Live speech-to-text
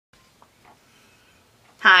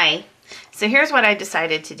Hi. So here's what I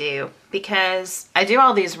decided to do, because I do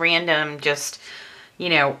all these random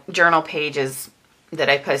journal pages that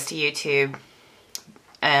I post to YouTube,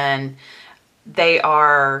 and they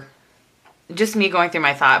are just me going through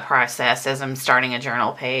my thought process as I'm starting a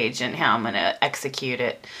journal page and how I'm going to execute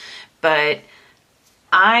it. But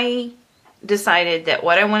I decided that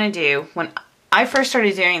what I want to do, when I first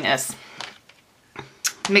started doing this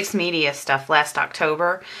mixed media stuff last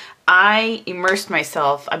October, I immersed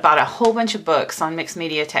myself. I bought a whole bunch of books on mixed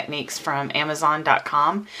media techniques from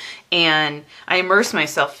Amazon.com, and I immersed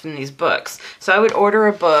myself in these books. So I would order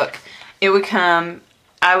a book, it would come,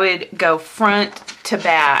 I would go front to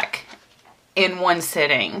back in one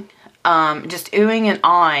sitting, just oohing and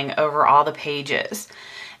awing over all the pages.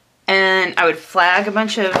 And I would flag a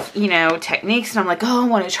bunch of, techniques, and I'm like, oh, I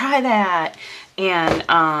want to try that.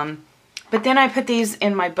 And, but then I put these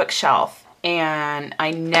in my bookshelf, and I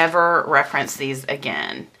never reference these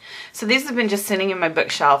again. So these have been just sitting in my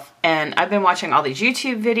bookshelf, and I've been watching all these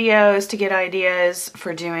YouTube videos to get ideas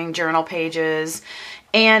for doing journal pages.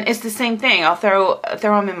 And it's the same thing. I'll throw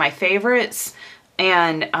them in my favorites,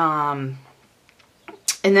 and then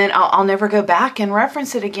I'll never go back and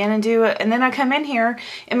reference it again and do it. And then I come in here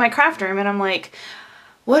in my craft room and I'm like,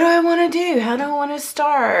 what do I want to do? How do I want to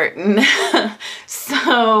start?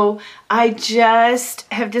 So I just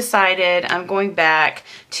have decided I'm going back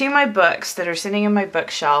to my books that are sitting in my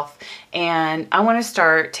bookshelf, and I want to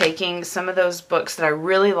start taking some of those books that I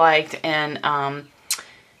really liked, and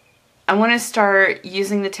I want to start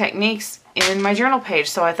using the techniques in my journal page.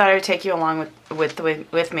 So I thought I would take you along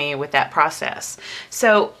with me with that process.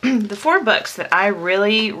 So the 4 books that I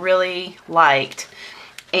really, really liked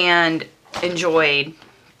and enjoyed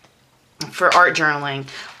for art journaling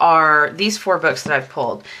are these 4 books that I've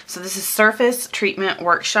pulled. So this is Surface Treatment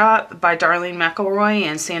Workshop by Darlene McElroy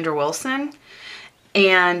and Sandra Wilson.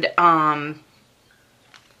 And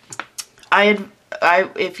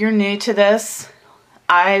if you're new to this,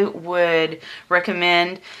 I would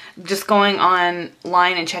recommend just going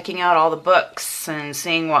online and checking out all the books and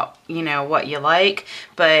seeing what you like.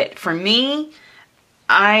 But for me,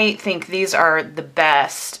 I think these are the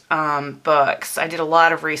best books. I did a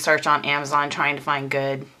lot of research on Amazon trying to find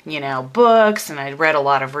good, books, and I read a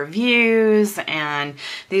lot of reviews, and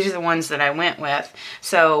these are the ones that I went with.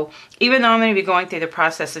 So even though I'm going to be going through the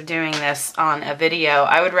process of doing this on a video,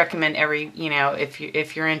 I would recommend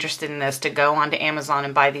if you're interested in this, to go onto Amazon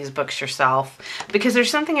and buy these books yourself, because there's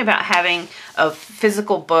something about having a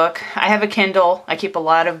physical book. I have a Kindle. I keep a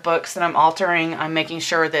lot of books that I'm altering. I'm making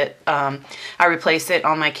sure that I replace it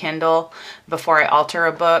on my Kindle before I alter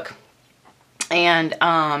a book. And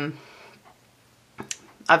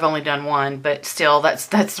I've only done one, but still,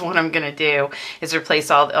 that's what I'm going to do, is replace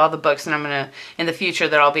all the books, and I'm going to, in the future,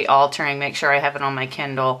 that I'll be altering, make sure I have it on my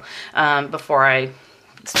Kindle before I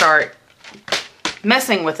start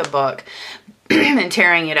messing with a book and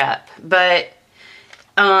tearing it up. But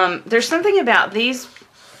there's something about these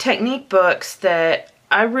technique books that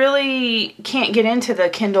I really can't get into the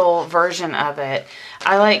Kindle version of it.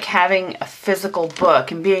 I like having a physical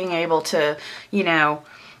book and being able to,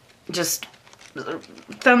 just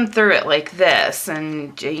thumb through it like this,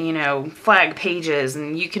 and flag pages,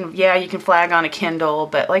 and you can flag on a Kindle,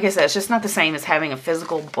 but like I said, it's just not the same as having a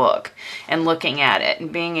physical book and looking at it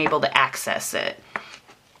and being able to access it.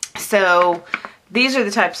 So these are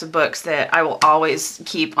the types of books that I will always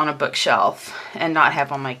keep on a bookshelf and not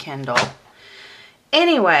have on my Kindle.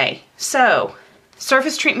 Anyway, so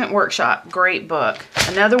Surface Treatment Workshop, great book.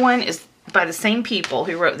 Another one is by the same people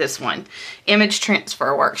who wrote this one, Image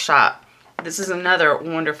Transfer Workshop. This is another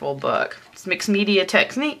wonderful book. It's Mixed Media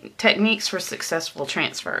Techniques for Successful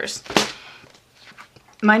Transfers.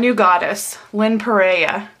 My New Goddess, Lynn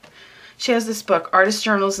Perea. She has this book, Artist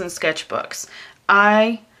Journals and Sketchbooks.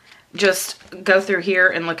 I just go through here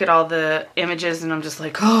and look at all the images, and I'm just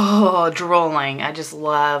like, oh, drooling. I just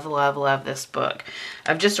love, love, love this book.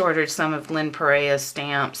 I've just ordered some of Lynn Perea's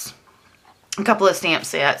stamps, a couple of stamp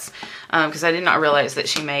sets, because I did not realize that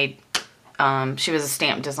she was a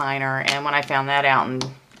stamp designer, and when I found that out and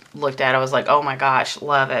looked at it, I was like, oh my gosh,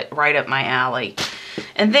 love it, right up my alley.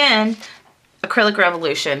 And then Acrylic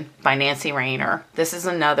Revolution by Nancy Rayner. This is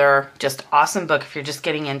another just awesome book if you're just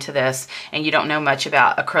getting into this and you don't know much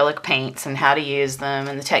about acrylic paints and how to use them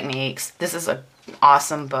and the techniques. This is an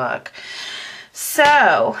awesome book.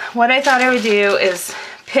 So what I thought I would do is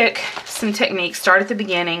pick some techniques, start at the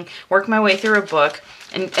beginning, work my way through a book,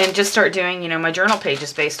 and just start doing, my journal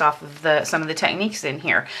pages based off of some of the techniques in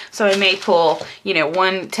here. So I may pull,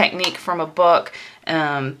 one technique from a book,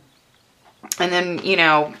 And then, you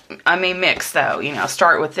know, I may mix though, you know,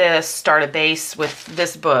 start with this, start a base with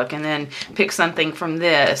this book, and then pick something from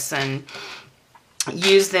this and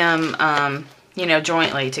use them, you know,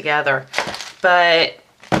 jointly together. But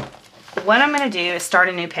what I'm going to do is start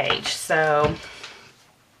a new page. So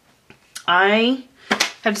I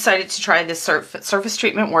have decided to try this surface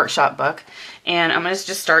treatment workshop book, and I'm going to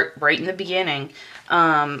just start right in the beginning.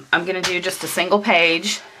 I'm going to do just a single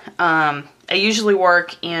page. I usually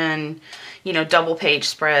work in, you know, double page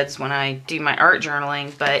spreads when I do my art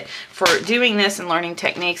journaling, but for doing this and learning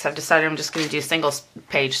techniques, I've decided I'm just going to do single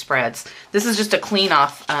page spreads. This is just a clean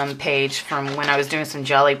off page from when I was doing some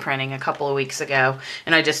jelly printing a couple of weeks ago,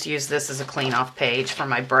 and I just used this as a clean off page for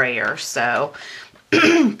my brayer. So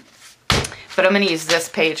but I'm going to use this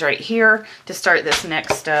page right here to start this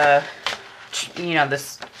next, you know,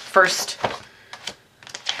 this first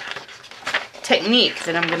technique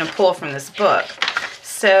that I'm going to pull from this book.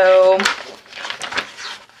 So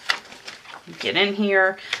get in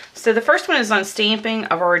here. So the first one is on stamping.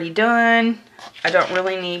 I've already done. I don't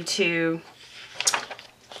really need to.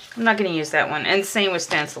 I'm not going to use that one. And same with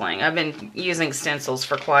stenciling. I've been using stencils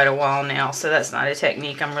for quite a while now, so that's not a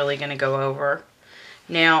technique I'm really going to go over.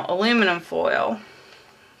 Now, aluminum foil.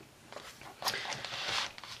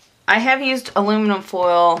 I have used aluminum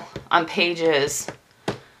foil on pages,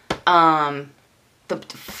 the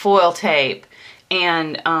foil tape,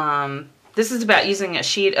 and this is about using a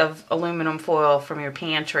sheet of aluminum foil from your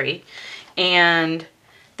pantry. And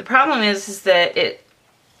the problem is that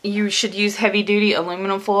you should use heavy-duty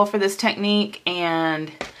aluminum foil for this technique,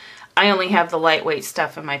 and I only have the lightweight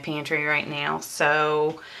stuff in my pantry right now,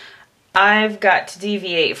 so I've got to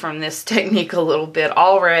deviate from this technique a little bit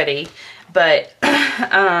already. But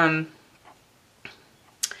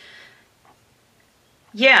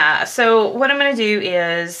yeah, so what I'm going to do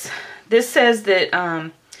is, this says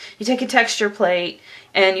that you take a texture plate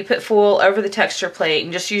and you put foil over the texture plate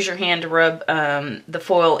and just use your hand to rub the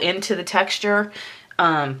foil into the texture.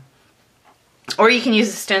 Or you can use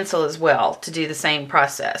a stencil as well to do the same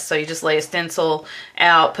process. So you just lay a stencil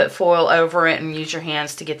out, put foil over it, and use your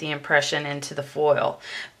hands to get the impression into the foil.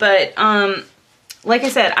 But like I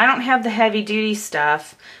said, I don't have the heavy duty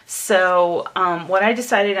stuff. So what I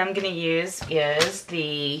decided I'm going to use is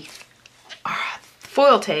the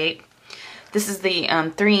foil tape. This is the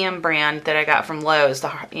 3M brand that I got from Lowe's, the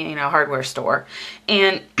hardware store.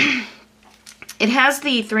 And it has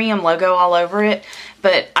the 3M logo all over it,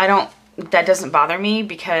 but that doesn't bother me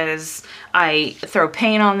because I throw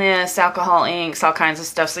paint on this, alcohol inks, all kinds of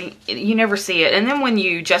stuff, so you never see it. And then when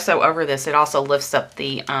you gesso over this, it also lifts up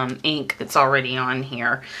the ink that's already on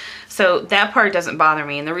here. So that part doesn't bother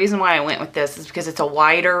me. And the reason why I went with this is because it's a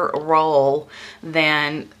wider roll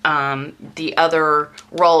than the other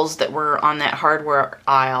rolls that were on that hardware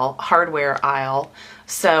aisle.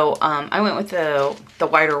 So I went with the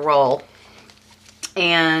wider roll.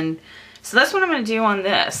 And so that's what I'm going to do on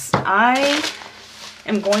this. I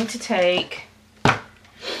am going to take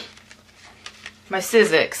my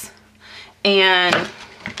Sizzix and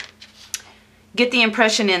get the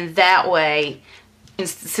impression in that way,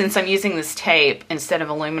 since I'm using this tape instead of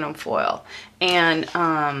aluminum foil. And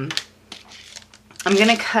I'm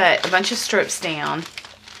going to cut a bunch of strips down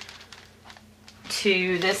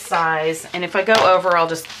to this size. And if I go over, I'll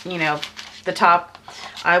just, the top,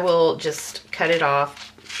 I will just cut it off.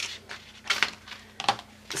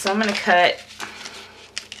 So I'm going to cut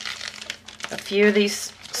a few of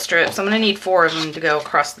these strips. I'm going to need 4 of them to go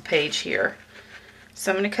across the page here.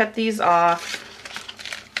 So I'm going to cut these off.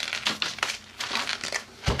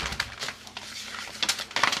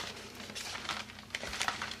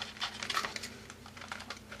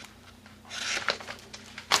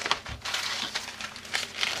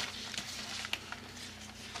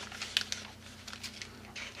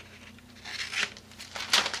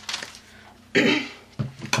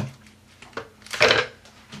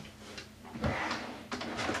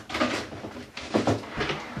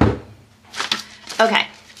 Okay,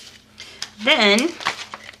 then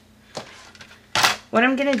what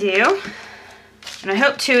I'm going to do, and I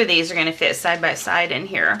hope 2 of these are going to fit side by side in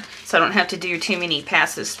here, so I don't have to do too many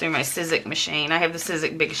passes through my Sizzix machine. I have the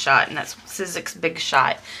Sizzix Big Shot, and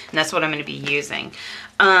that's what I'm going to be using.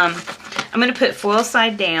 I'm going to put foil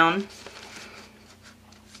side down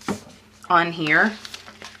on here.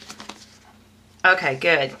 Okay,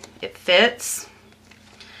 good. It fits.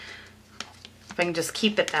 If I can just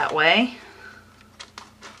keep it that way.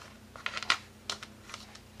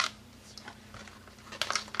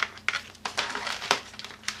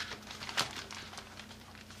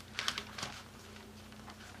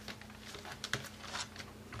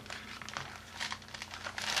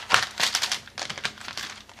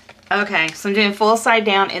 Okay, so I'm doing full side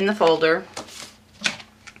down in the folder.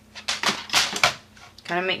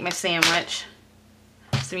 Gonna make my sandwich.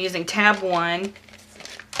 So I'm using tab 1,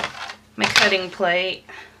 my cutting plate,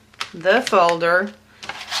 the folder,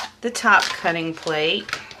 the top cutting plate.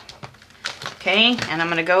 Okay, and I'm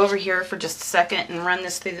gonna go over here for just a second and run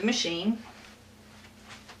this through the machine.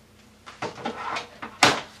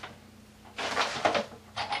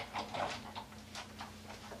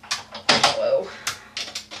 Whoa.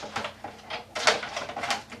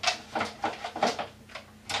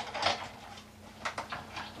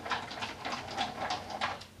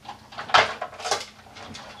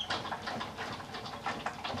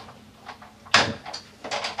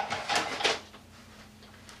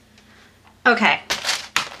 Okay.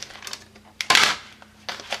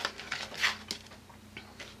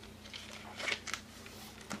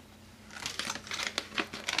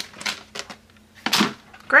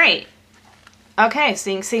 Great. Okay, so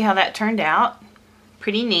you can see how that turned out.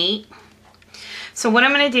 Pretty neat. So what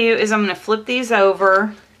I'm going to do is I'm going to flip these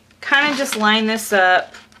over, kind of just line this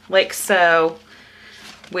up like so,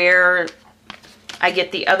 where I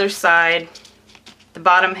get the other side, the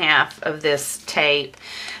bottom half of this tape.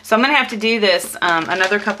 So I'm going to have to do this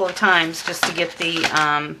another couple of times just to get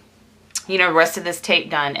the, you know, rest of this tape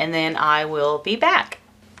done, and then I will be back.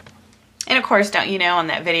 And of course, don't you know, on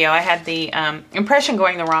that video I had the impression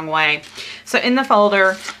going the wrong way. So in the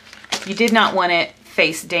folder, you did not want it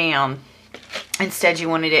face down. Instead, you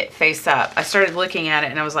wanted it face up. I started looking at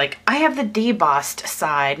it and I was like, I have the debossed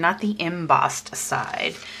side, not the embossed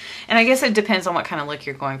side. And I guess it depends on what kind of look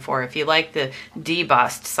you're going for. If you like the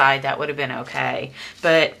debossed side, that would have been okay.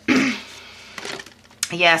 But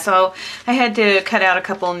yeah, so I had to cut out a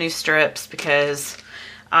couple new strips because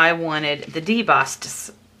I wanted the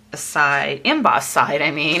debossed side, embossed side,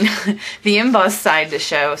 I mean, the embossed side to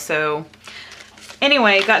show. So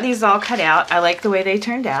anyway, got these all cut out. I like the way they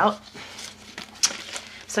turned out.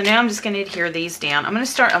 So now I'm just going to adhere these down. I'm going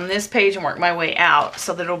to start on this page and work my way out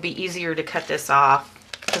so that it'll be easier to cut this off,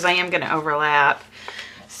 because I am going to overlap.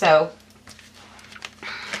 So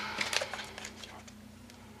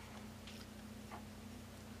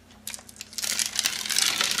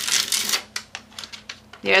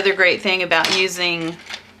the other great thing about using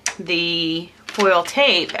the foil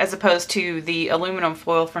tape as opposed to the aluminum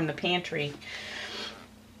foil from the pantry,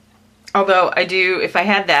 although I do, if I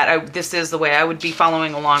had that, this is the way I would be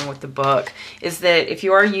following along with the book, is that if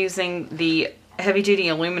you are using the heavy-duty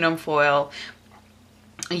aluminum foil,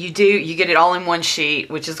 you get it all in one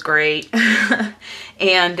sheet, which is great.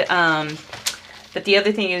 And but the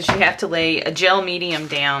other thing is you have to lay a gel medium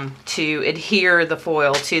down to adhere the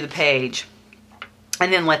foil to the page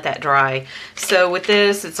and then let that dry. So with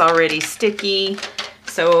this, it's already sticky,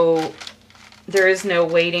 so there is no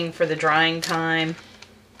waiting for the drying time.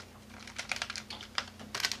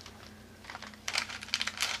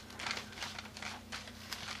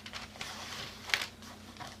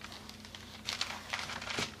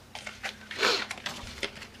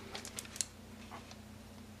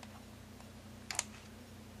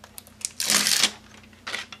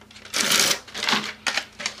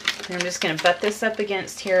 I'm just going to butt this up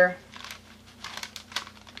against here.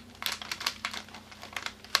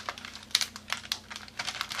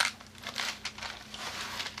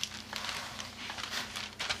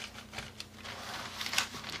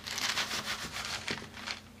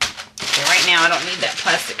 So right now I don't need that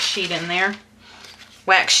plastic sheet in there.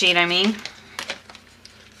 Wax sheet, I mean.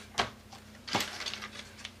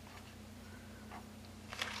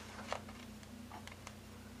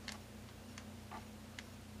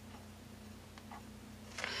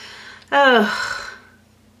 Oh.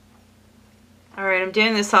 Alright, I'm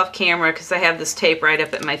doing this off camera because I have this tape right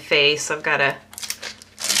up at my face. I've got to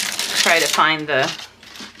try to find the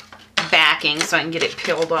backing so I can get it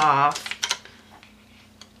peeled off.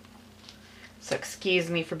 So excuse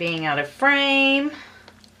me for being out of frame.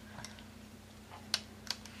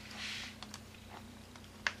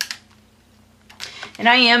 And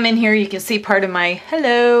I am in here, you can see part of my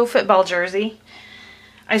hello football jersey.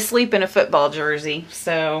 I sleep in a football jersey,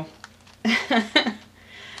 so I'm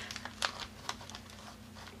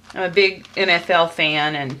a big NFL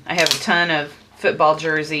fan and I have a ton of football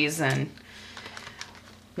jerseys, and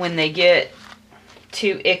when they get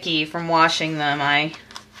too icky from washing them, I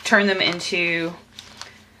turn them into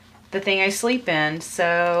the thing I sleep in.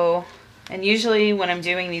 So, and usually when I'm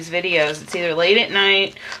doing these videos, it's either late at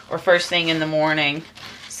night or first thing in the morning.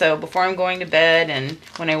 So before I'm going to bed and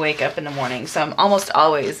when I wake up in the morning. So I'm almost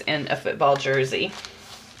always in a football jersey.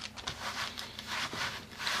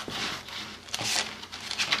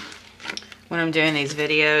 When I'm doing these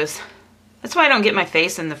videos. That's why I don't get my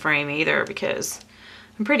face in the frame either, because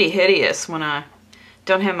I'm pretty hideous when I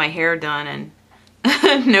don't have my hair done and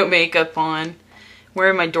no makeup on,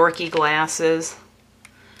 wearing my dorky glasses.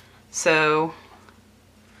 So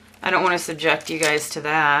I don't want to subject you guys to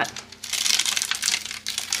that.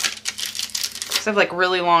 I have like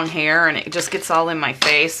really long hair and it just gets all in my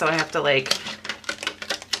face, so I have to like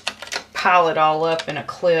pile it all up in a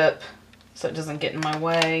clip so it doesn't get in my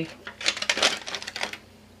way.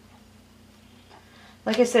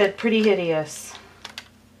 Like I said, pretty hideous.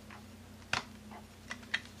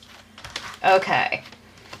 Okay.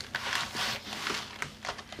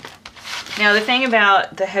 Now the thing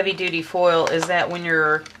about the heavy duty foil is that when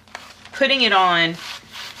you're putting it on,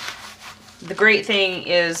 the great thing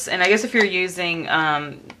is, and I guess if you're using,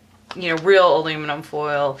 you know, real aluminum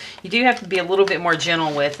foil, you do have to be a little bit more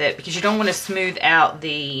gentle with it because you don't want to smooth out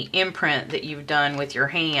the imprint that you've done with your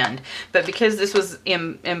hand. But because this was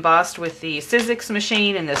embossed with the Sizzix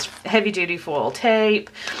machine and this heavy duty foil tape,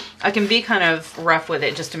 I can be kind of rough with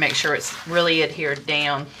it just to make sure it's really adhered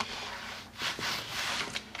down.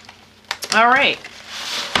 All right,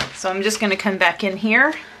 so I'm just going to come back in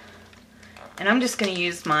here and I'm just going to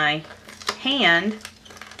use my hand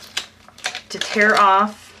to tear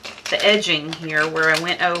off the edging here where I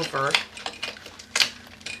went over.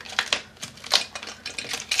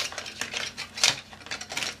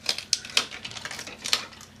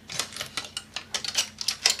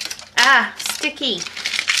 Ah, sticky.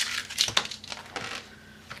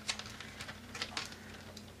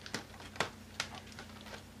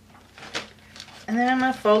 And then I'm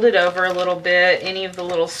going to fold it over a little bit, any of the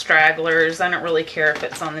little stragglers. I don't really care if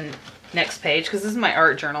it's on the next page because this is my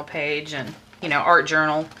art journal page and, you know, art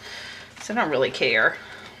journal, so I don't really care.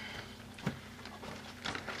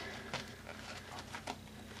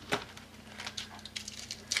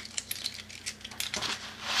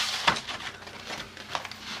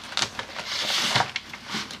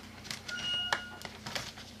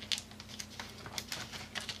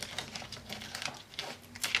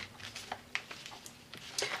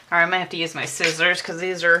 All right, I might have to use my scissors because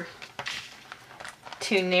these are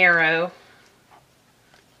too narrow.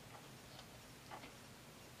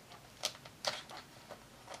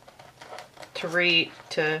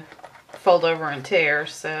 To fold over and tear,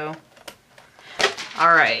 so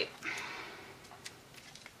all right.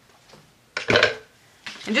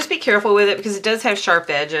 And just be careful with it because it does have sharp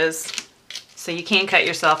edges, so you can cut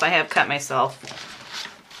yourself. I have cut myself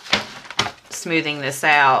smoothing this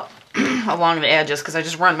out along the edges because I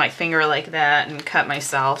just run my finger like that and cut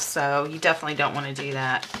myself, so you definitely don't want to do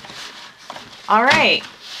that. All right,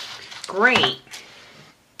 great.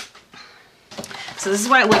 So this is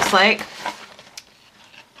what it looks like.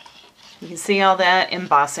 You can see all that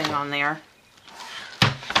embossing on there.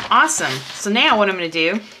 Awesome. So now what I'm going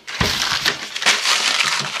to do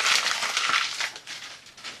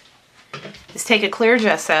is take a clear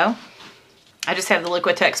gesso. I just have the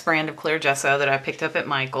Liquitex brand of clear gesso that I picked up at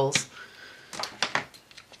Michael's.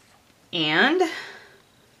 And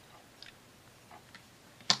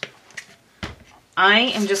I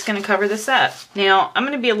am just going to cover this up. Now, I'm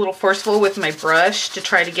going to be a little forceful with my brush to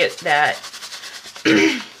try to get that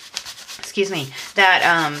excuse me,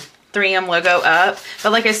 that 3M logo up.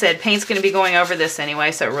 But like I said, paint's going to be going over this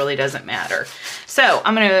anyway, so it really doesn't matter. So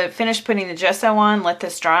I'm going to finish putting the gesso on, let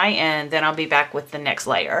this dry, and then I'll be back with the next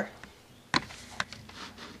layer.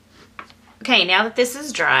 Okay, now that this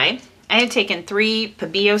is dry, I have taken 3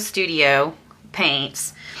 Pabio Studio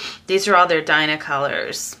paints. These are all their Dyna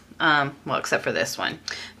colors, well, except for this one.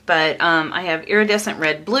 But I have iridescent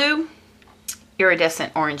red blue,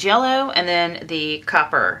 iridescent orange yellow, and then the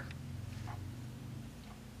copper.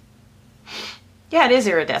 Yeah, it is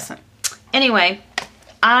iridescent. Anyway,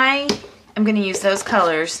 I am going to use those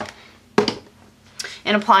colors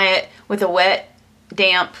and apply it with a wet,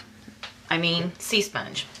 damp, sea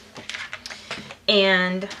sponge.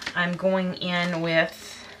 And I'm going in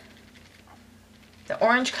with the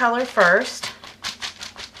orange color first.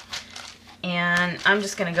 And I'm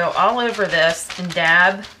just going to go all over this and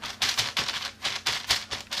dab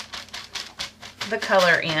the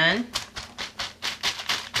color in.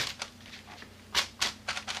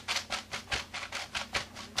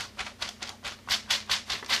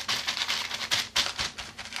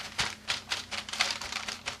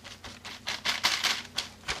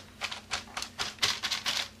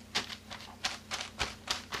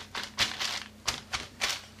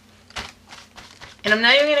 And I'm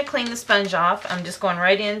not even going to clean the sponge off. I'm just going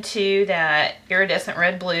right into that iridescent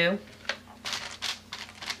red blue.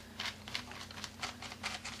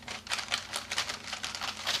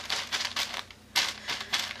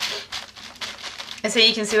 And so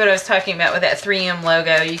you can see what I was talking about with that 3M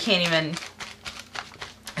logo. You can't even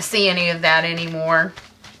see any of that anymore.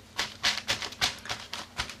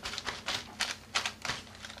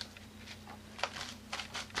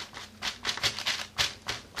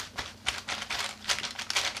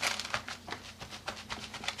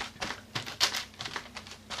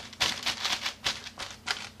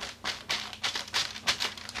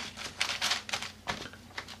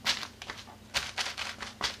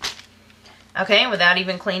 Okay, without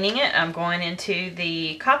even cleaning it, I'm going into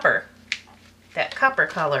the copper, that copper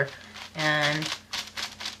color, and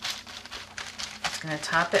just going to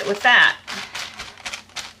top it with that.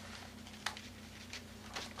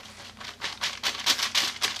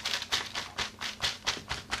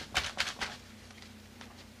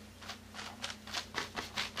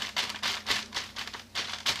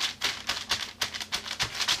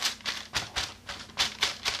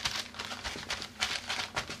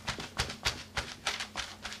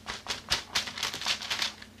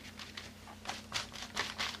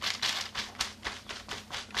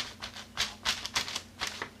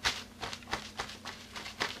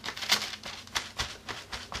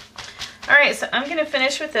 Alright, so I'm going to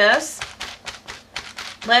finish with this,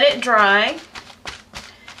 let it dry,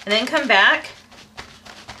 and then come back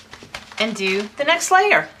and do the next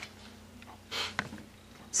layer.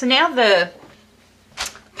 So now the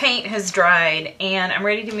paint has dried and I'm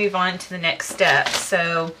ready to move on to the next step.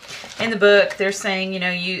 So in the book they're saying, you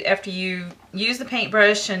know, after you use the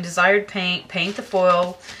paintbrush and desired paint, paint the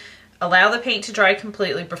foil, allow the paint to dry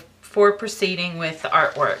completely before proceeding with the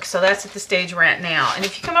artwork. So that's at the stage we're at now. And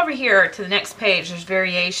if you come over here to the next page, there's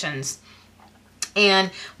variations. And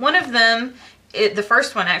one of them, the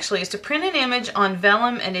first one actually, is to print an image on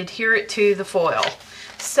vellum and adhere it to the foil.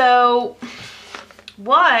 So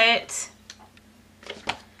what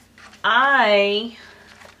I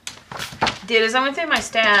did is I went through my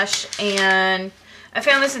stash and I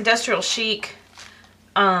found this industrial chic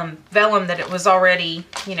vellum that it was already,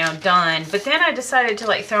 you know, done. But then I decided to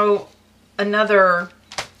like throw another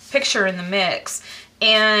picture in the mix,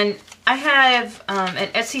 and I have an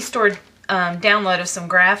Etsy store download of some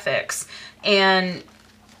graphics, and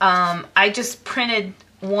I just printed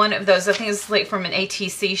one of those. I think it's like from an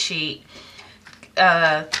ATC sheet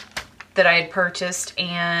that I had purchased,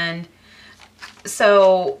 and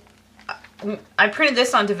so I printed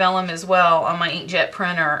this onto vellum as well on my inkjet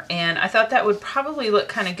printer, and I thought that would probably look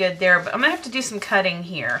kind of good there, but I'm going to have to do some cutting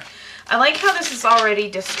here. I like how this is already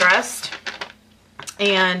distressed,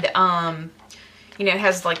 and you know, it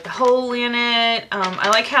has like the hole in it. I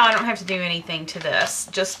like how I don't have to do anything to this,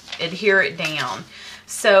 just adhere it down.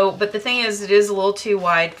 So, but the thing is, it is a little too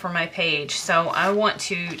wide for my page, so I want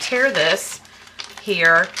to tear this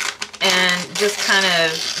here and just kind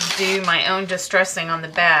of do my own distressing on the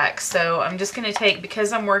back. So I'm just going to take,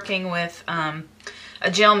 because I'm working with a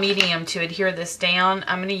gel medium to adhere this down,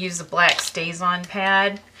 I'm going to use a black StazOn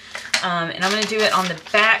pad, and I'm going to do it on the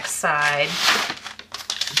back side,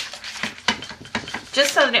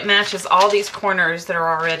 just so that it matches all these corners that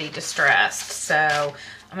are already distressed. So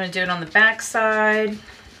I'm going to do it on the back side.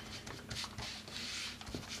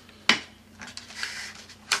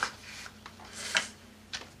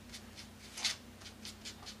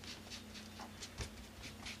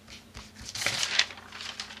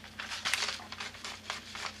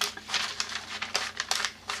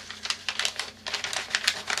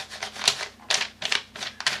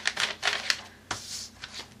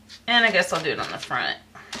 And I guess I'll do it on the front.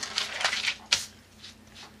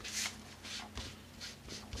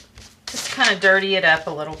 Just kind of dirty it up a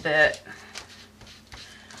little bit.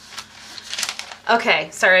 Okay,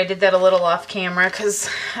 sorry I did that a little off camera because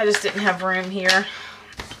I just didn't have room here.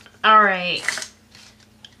 Alright.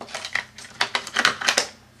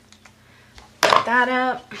 Put that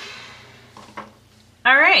up.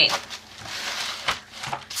 Alright.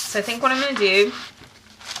 So I think what I'm going to do,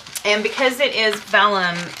 and because it is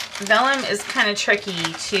vellum, vellum is kind of tricky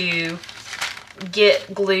to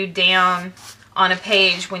get glued down on a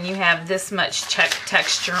page when you have this much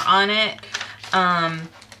texture on it.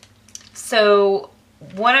 So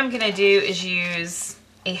what I'm going to do is use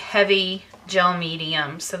a heavy gel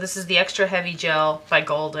medium. So this is the Extra Heavy Gel by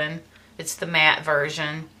Golden. It's the matte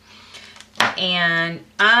version. And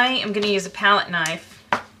I am going to use a palette knife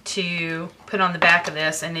to put on the back of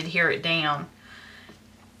this and adhere it down.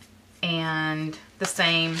 And the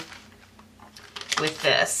same with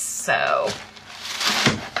this. So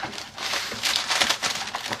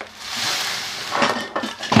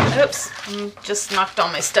oops, I just knocked all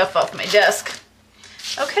my stuff off my desk.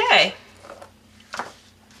 Okay.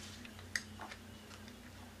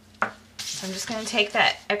 So I'm just going to take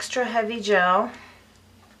that Extra Heavy Gel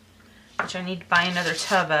which I need to buy another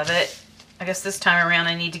tub of it. I guess this time around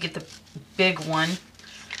I need to get the big one.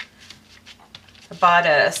 I bought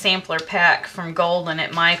a sampler pack from Golden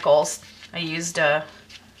at Michael's. I used a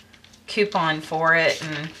coupon for it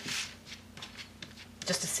and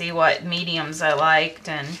just to see what mediums I liked,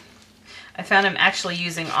 and I found I'm actually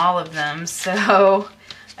using all of them, so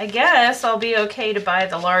I guess I'll be okay to buy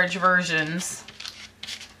the large versions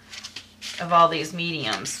of all these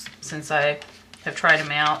mediums since I have tried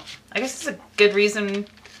them out. I guess it's a good reason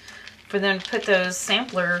for them to put those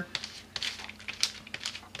sampler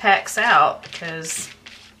packs out, because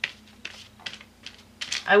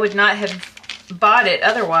I would not have bought it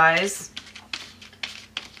otherwise.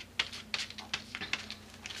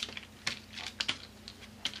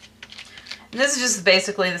 And this is just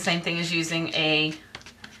basically the same thing as using a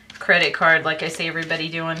credit card like I see everybody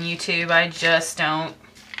do on YouTube. I just don't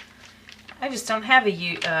have a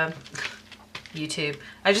YouTube.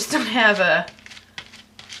 I just don't have a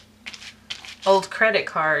old credit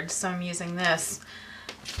card, so I'm using this.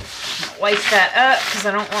 Wipe that up because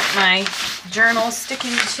I don't want my journal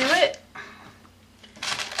sticking to it.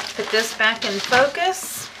 Put this back in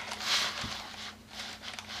focus.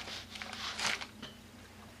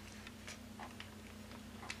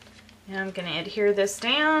 And I'm going to adhere this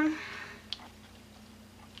down.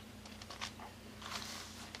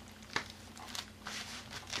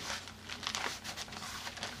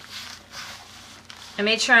 I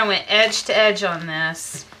made sure I went edge to edge on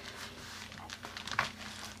this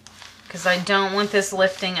because I don't want this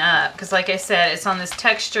lifting up, because like I said, it's on this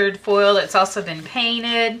textured foil that's also been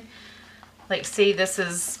painted. Like, see, this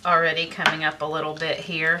is already coming up a little bit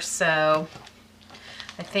here, so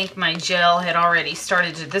I think my gel had already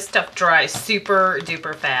started to, this stuff dries super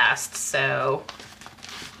duper fast, so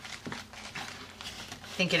I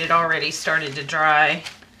think it had already started to dry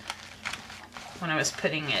when I was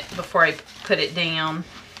putting it, before I put it down.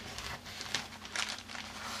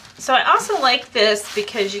 So I also like this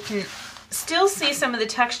because you can still see some of the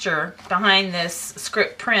texture behind this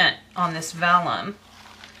script print on this vellum.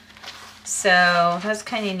 So that's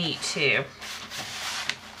kind of neat too.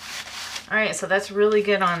 Alright, so that's really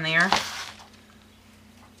good on there.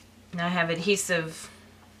 Now I have adhesive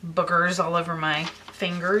boogers all over my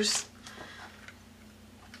fingers.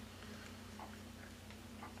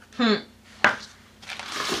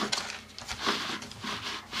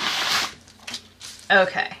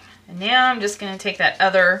 Okay, and now I'm just going to take that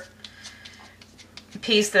other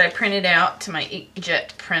piece that I printed out to my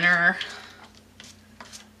inkjet printer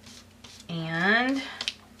and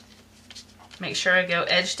make sure I go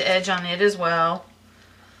edge to edge on it as well.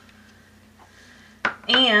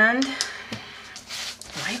 And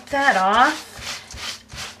wipe that off.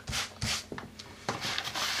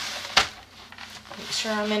 Make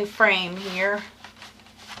sure I'm in frame here.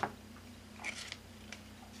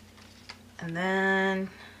 And then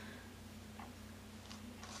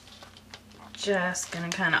just gonna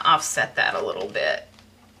kind of offset that a little bit.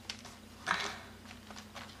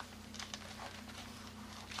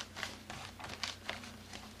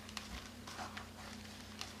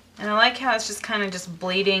 And I like how it's just kind of just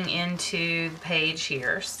bleeding into the page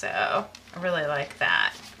here, so I really like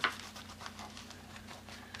that.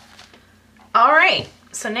 Alright,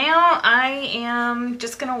 so now I am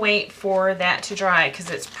just going to wait for that to dry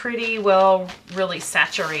because it's pretty well really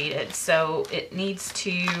saturated, so it needs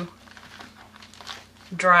to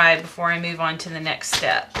dry before I move on to the next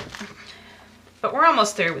step. But we're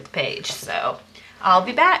almost through with the page, so I'll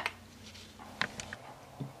be back.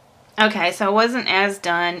 Okay, so I wasn't as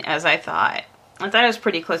done as I thought. I thought I was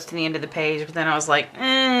pretty close to the end of the page, but then I was like, no,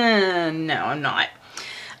 I'm not.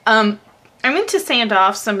 I meant to sand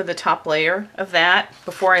off some of the top layer of that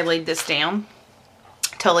before I laid this down.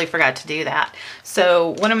 Totally forgot to do that.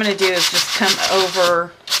 So what I'm going to do is just come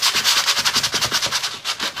over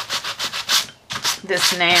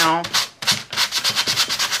this now,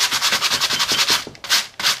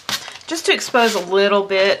 just to expose a little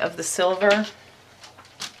bit of the silver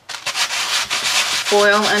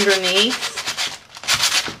foil underneath.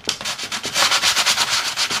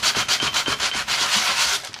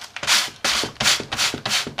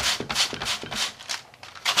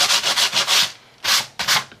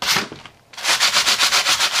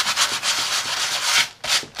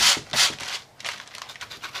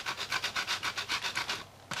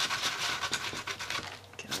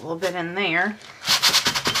 Get a little bit in there.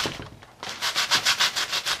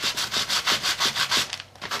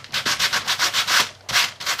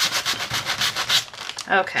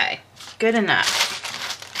 Okay, good enough.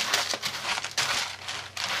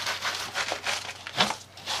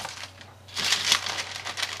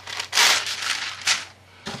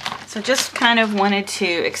 So just kind of wanted to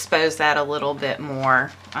expose that a little bit more.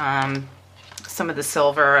 Some of the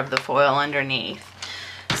silver of the foil underneath.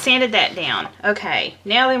 Sanded that down. Okay,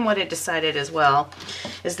 now then what I decided as well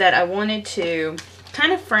is that I wanted to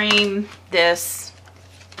kind of frame this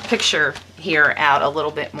picture here out a little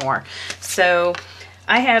bit more. So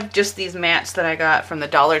I have just these mats that I got from the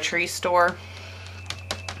Dollar Tree store,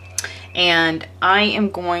 and I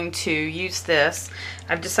am going to use this.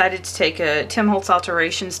 I've decided to take a Tim Holtz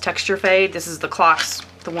Alterations texture fade. This is the clocks,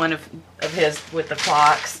 the one of his with the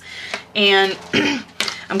clocks, and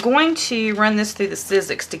I'm going to run this through the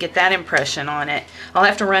Sizzix to get that impression on it. I'll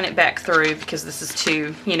have to run it back through because this is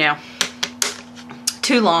too, you know,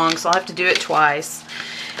 too long, so I'll have to do it twice.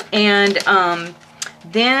 And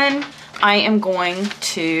then I am going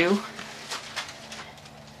to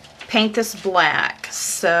paint this black.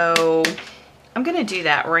 So I'm going to do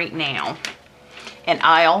that right now, and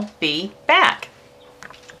I'll be back.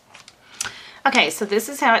 Okay, so this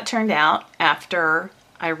is how it turned out after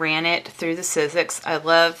I ran it through the Sizzix. I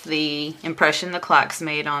love the impression the clocks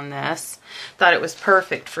made on this. Thought it was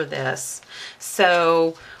perfect for this.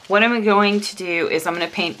 So what I'm going to do is I'm going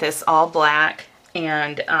to paint this all black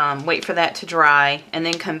and wait for that to dry and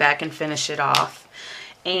then come back and finish it off.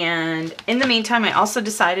 And in the meantime, I also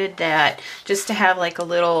decided that just to have like a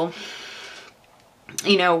little,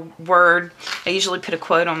 you know, word. I usually put a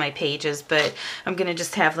quote on my pages, but I'm going to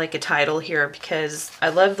just have like a title here because I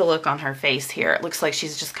love the look on her face here. It looks like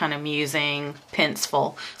she's just kind of musing,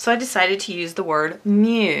 pensful. So I decided to use the word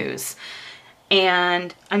muse.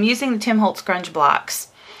 And I'm using the Tim Holtz Grunge blocks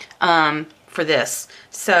for this.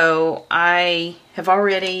 So I have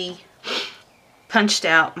already punched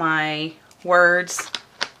out my words,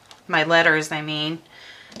 my letters, I mean,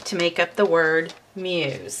 to make up the word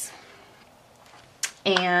muse.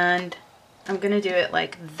 And I'm going to do it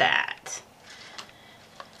like that.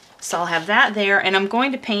 So I'll have that there, and I'm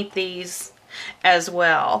going to paint these as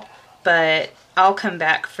well, but I'll come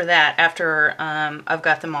back for that after I've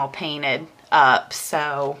got them all painted up.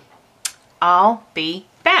 So I'll be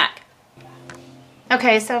back.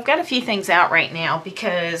 Okay, so I've got a few things out right now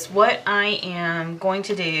because what I am going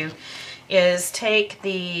to do is take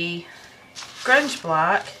the grunge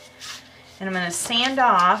block and I'm going to sand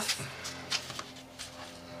off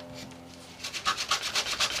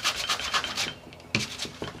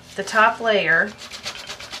the top layer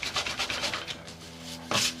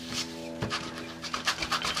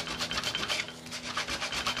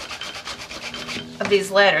of these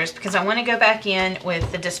letters because I want to go back in with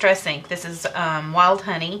the Distress ink. This is Wild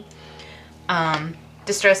Honey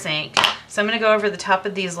Distress ink. So I'm going to go over the top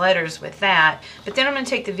of these letters with that. But then I'm going to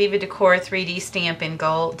take the Viva Decor 3D stamp in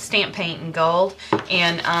gold, stamp paint in gold,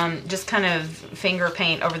 and just kind of finger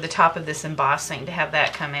paint over the top of this embossing to have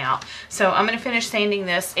that come out. So I'm going to finish sanding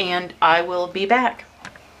this and I will be back.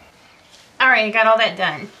 Alright, I got all that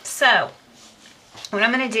done. So what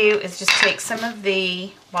I'm going to do is just take some of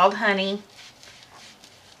the Wild Honey,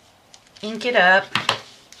 ink it up,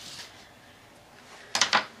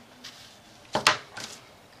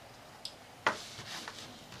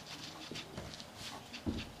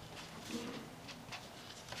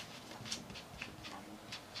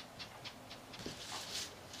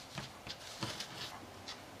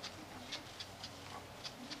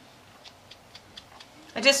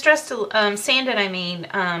 I just sanded, I mean,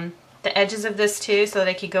 the edges of this too so that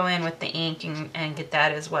I could go in with the ink and get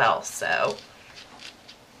that as well. So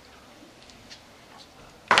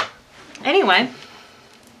anyway,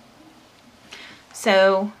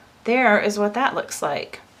 so there is what that looks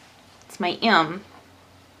like. It's my M.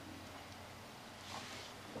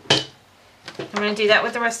 I'm going to do that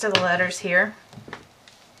with the rest of the letters here.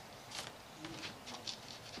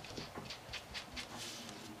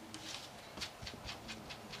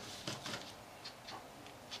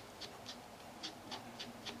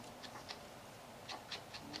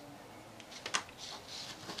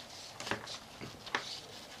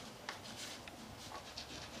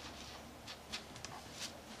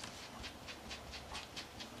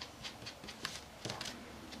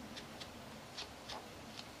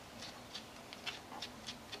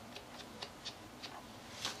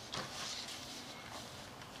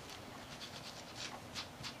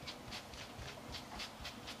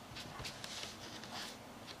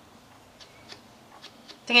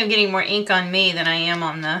 I think I'm getting more ink on me than I am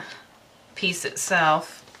on the piece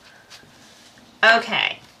itself.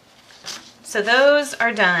 Okay, so those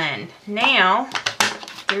are done. Now,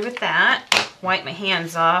 through with that, wipe my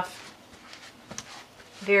hands off.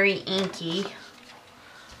 Very inky.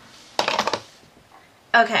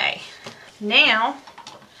 Okay, now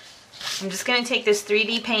I'm just going to take this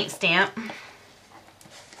 3D paint stamp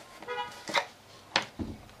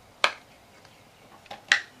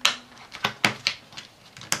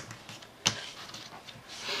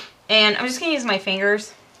And I'm just going to use my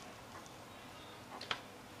fingers.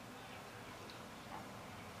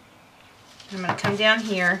 I'm going to come down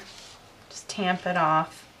here, just tamp it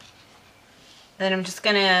off. Then I'm just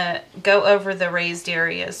going to go over the raised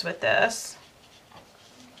areas with this.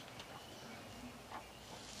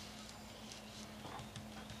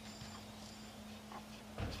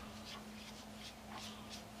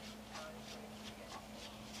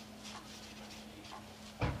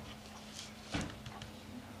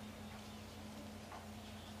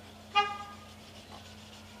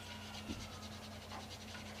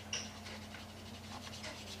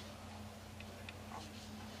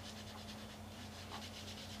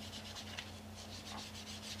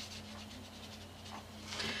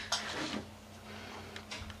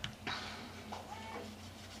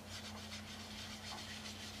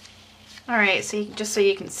 Alright, so just so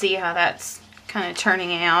you can see how that's kind of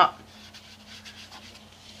turning out.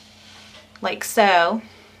 Like so.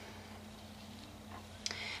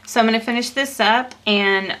 So I'm going to finish this up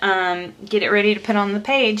and get it ready to put on the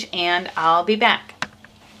page, and I'll be back.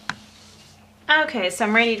 Okay, so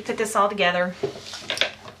I'm ready to put this all together.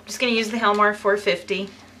 I'm just going to use the Helmar 450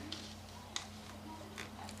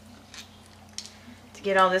 to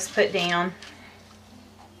get all this put down.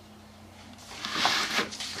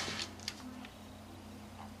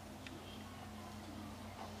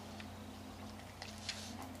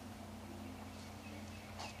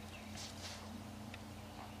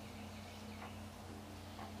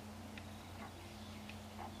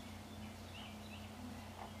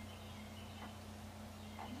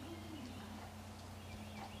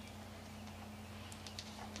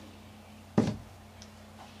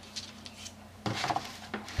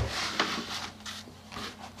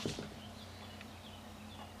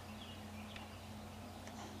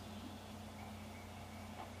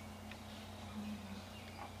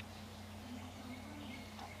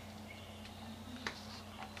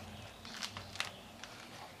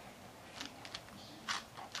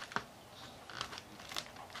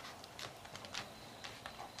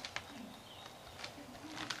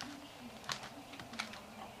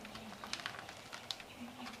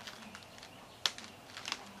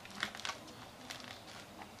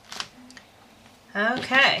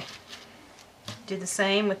 Okay, do the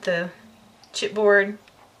same with the chipboard,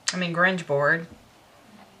 grunge board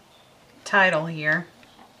title here.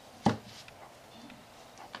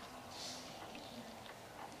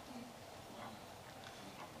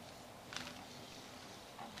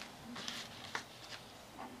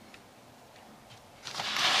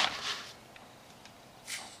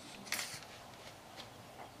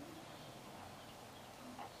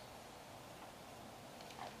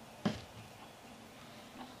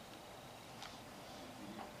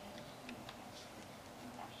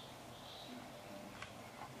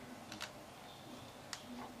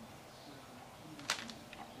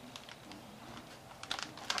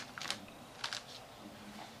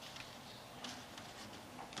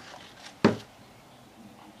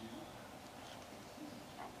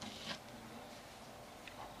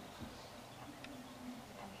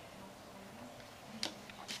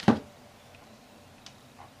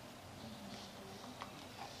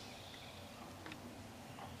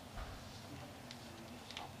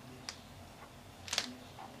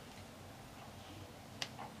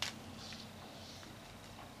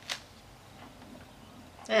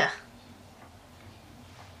 Yeah.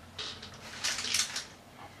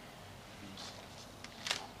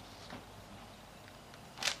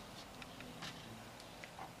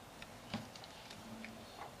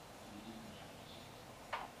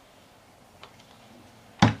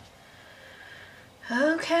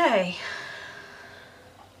 Okay.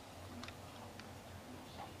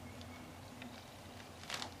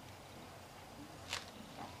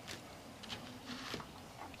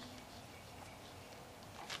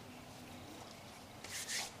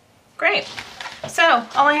 Great. So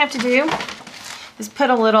all I have to do is put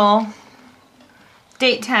a little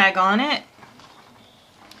date tag on it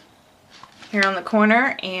here on the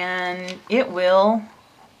corner, and it will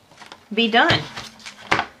be done.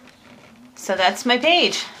 So that's my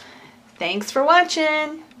page. Thanks for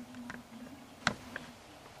watching.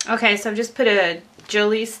 Okay, so I've just put a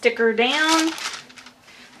Jolie sticker down.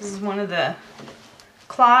 This is one of the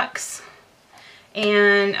clocks.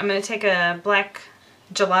 And I'm going to take a black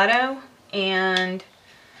gelato and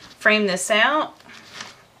frame this out.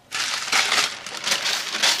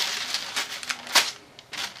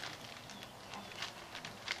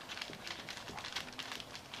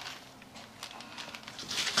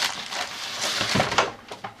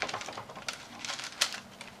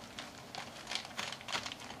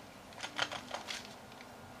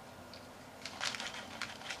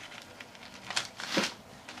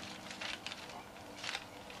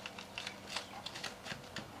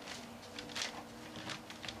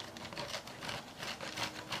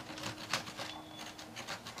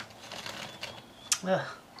 Ugh.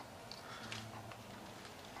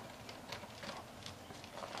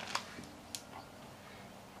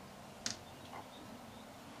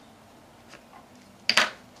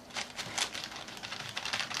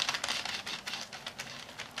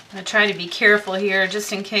 I try to be careful here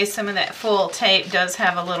just in case some of that full tape does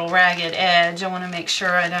have a little ragged edge. I want to make sure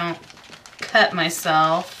I don't cut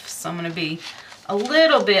myself. So I'm going to be a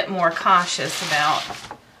little bit more cautious about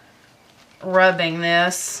rubbing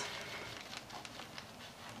this.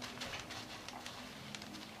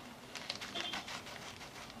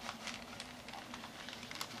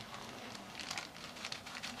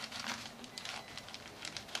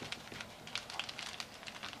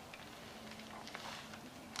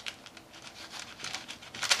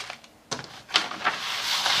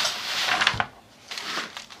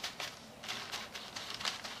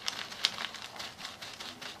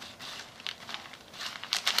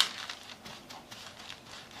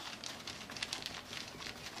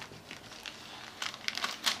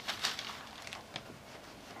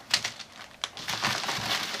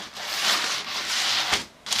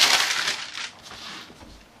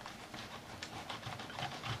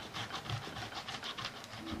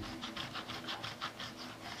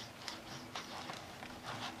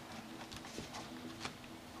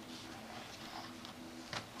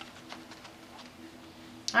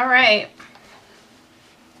 All right.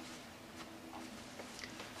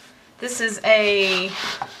 This is a,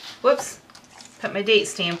 whoops, put my date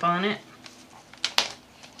stamp on it.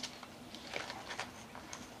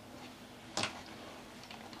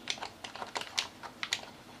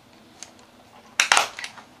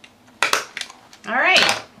 All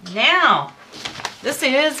right, now this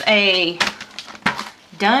is a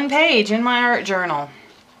done page in my art journal.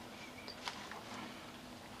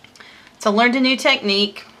 So I learned a new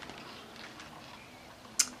technique,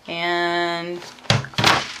 and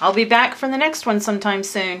I'll be back for the next one sometime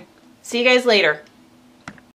soon. See you guys later.